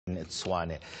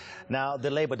Tshwane. Now, the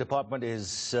Labour Department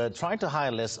is trying to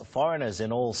hire less foreigners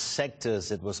in all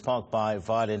sectors. It was sparked by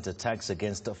violent attacks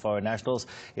against foreign nationals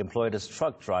employed as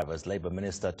truck drivers. Labour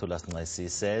Minister Thulas Nxesi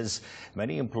says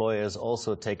many employers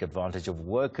also take advantage of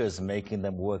workers, making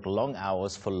them work long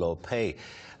hours for low pay.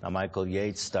 Now, Michael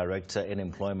Yeates, Director in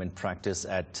Employment Practice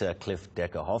at Cliff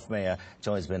Decker Hofmeyer,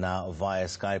 joins me now via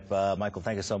Skype. Michael,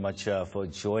 thank you so much for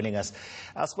joining us.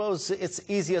 I suppose it's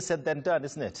easier said than done,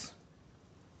 isn't it?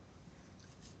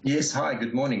 Yes, hi,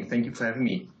 good morning. Thank you for having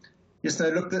me. Yes, no,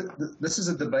 look, this is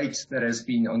a debate that has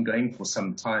been ongoing for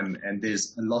some time, and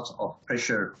there's a lot of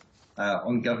pressure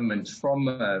on government from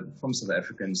South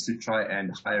Africans to try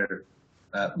and hire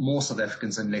more South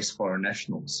Africans and less foreign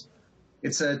nationals.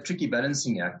 It's a tricky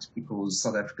balancing act because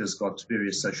South Africa's got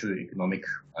various socio-economic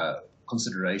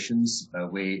considerations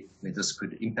where this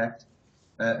could impact,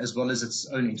 as well as its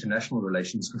own international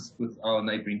relations with our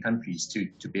neighboring countries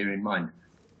to bear in mind.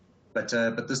 But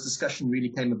this discussion really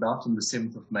came about on the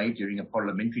 7th of May during a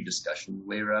parliamentary discussion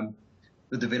where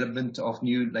the development of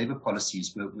new labour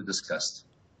policies were discussed.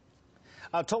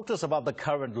 Talk to us about the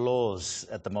current laws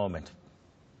at the moment.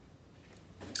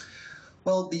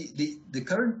 Well, the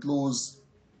current laws,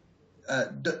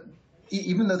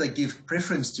 even though they give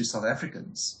preference to South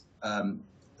Africans,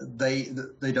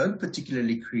 they don't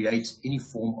particularly create any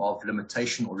form of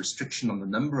limitation or restriction on the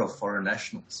number of foreign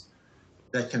nationals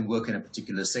that can work in a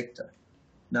particular sector.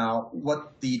 Now,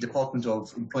 what the Department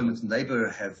of Employment and Labour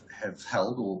have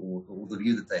held, or the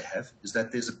view that they have, is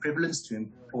that there's a prevalence to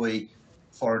employ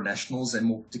foreign nationals, and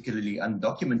more particularly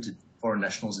undocumented foreign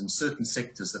nationals, in certain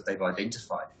sectors that they've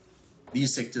identified.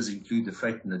 These sectors include the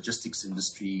freight and logistics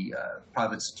industry,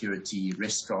 private security,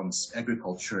 restaurants,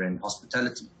 agriculture, and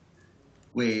hospitality,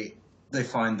 where they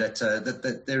find that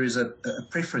that there is a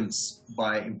preference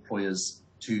by employers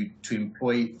to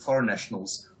employ foreign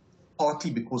nationals, partly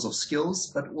because of skills,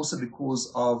 but also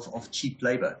because of cheap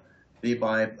labor,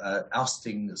 thereby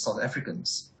ousting South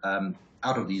Africans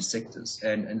out of these sectors.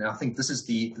 And I think this is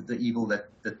the evil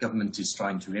that government is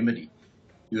trying to remedy,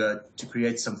 to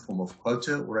create some form of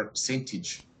quota or a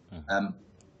percentage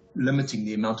limiting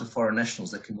the amount of foreign nationals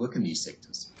that can work in these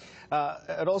sectors.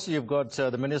 And also you've got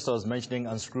the minister was mentioning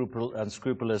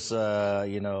unscrupulous,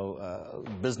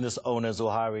 business owners who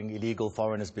are hiring illegal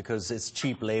foreigners because it's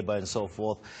cheap labor and so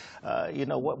forth.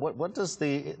 What does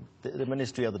the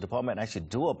ministry or the department actually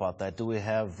do about that? Do we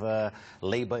have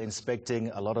labor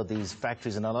inspecting a lot of these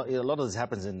factories? And a lot of this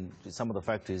happens in some of the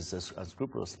factories,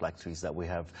 unscrupulous factories that we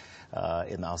have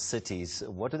in our cities.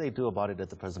 What do they do about it at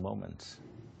the present moment?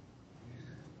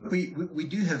 We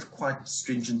do have quite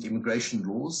stringent immigration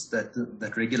laws that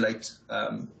regulate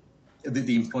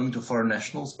the employment of foreign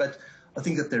nationals, but I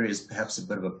think that there is perhaps a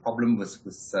bit of a problem with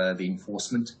the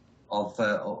enforcement of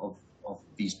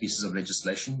these pieces of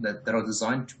legislation that are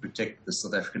designed to protect the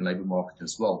South African labour market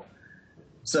as well.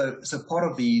 So part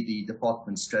of the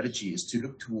department's strategy is to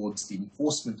look towards the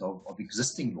enforcement of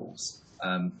existing laws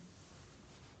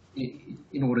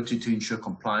in order to ensure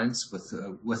compliance with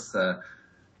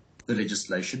the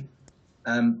legislation,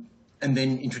 and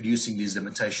then introducing these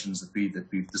limitations that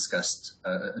we've discussed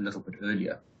a little bit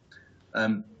earlier.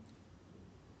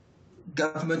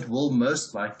 Government will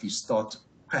most likely start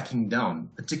cracking down,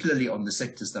 particularly on the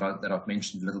sectors that I've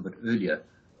mentioned a little bit earlier,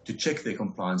 to check their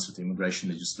compliance with immigration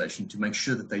legislation, to make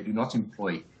sure that they do not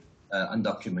employ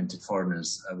undocumented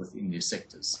foreigners within their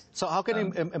sectors. So how can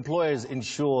employers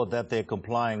ensure that they're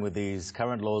complying with these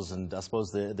current laws and, I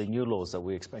suppose, the new laws that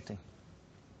we're expecting?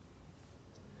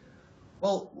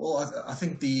 Well, I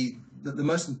think the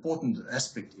most important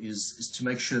aspect is to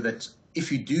make sure that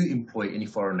if you do employ any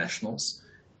foreign nationals,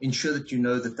 ensure that you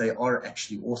know that they are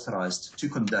actually authorized to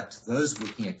conduct those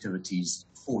working activities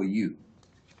for you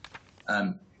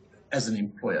as an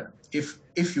employer. If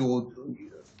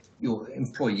your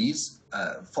employees,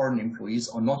 foreign employees,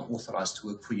 are not authorized to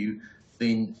work for you,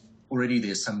 then already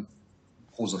there's some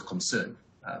cause of concern.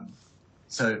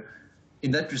 So in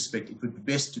that respect, it would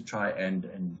be best to try and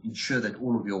ensure that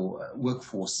all of your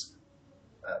workforce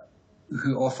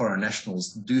who are foreign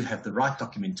nationals do have the right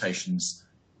documentations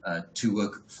to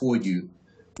work for you,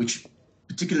 which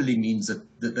particularly means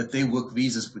that their work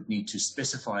visas would need to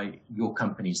specify your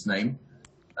company's name,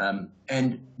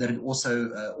 and that it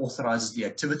also authorizes the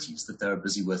activities that they're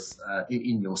busy with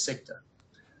in your sector.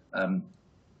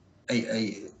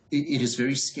 It is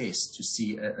very scarce to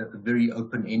see a very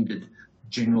open-ended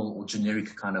general or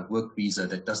generic kind of work visa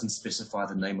that doesn't specify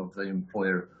the name of the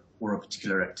employer or a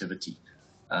particular activity.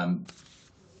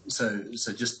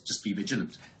 so just be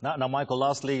vigilant. Now, Michael,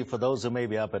 lastly, for those who may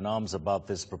be up in arms about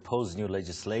this proposed new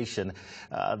legislation,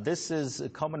 this is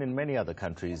common in many other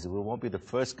countries. We won't be the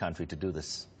first country to do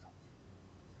this.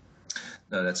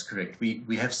 No, that's correct.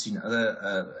 We have seen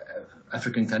other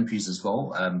African countries as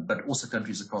well, but also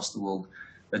countries across the world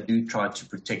that do try to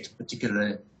protect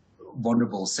particular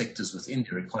vulnerable sectors within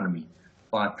their economy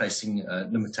by placing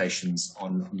limitations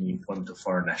on the employment of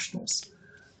foreign nationals.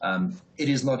 It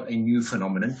is not a new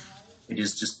phenomenon. It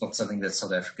is just not something that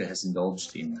South Africa has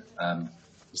indulged in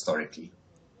historically.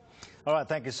 All right,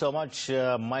 thank you so much,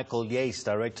 Michael Yeates,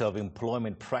 Director of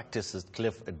Employment Practices at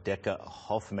Cliff Decker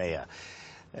Hofmeyr.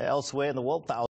 Elsewhere in the world,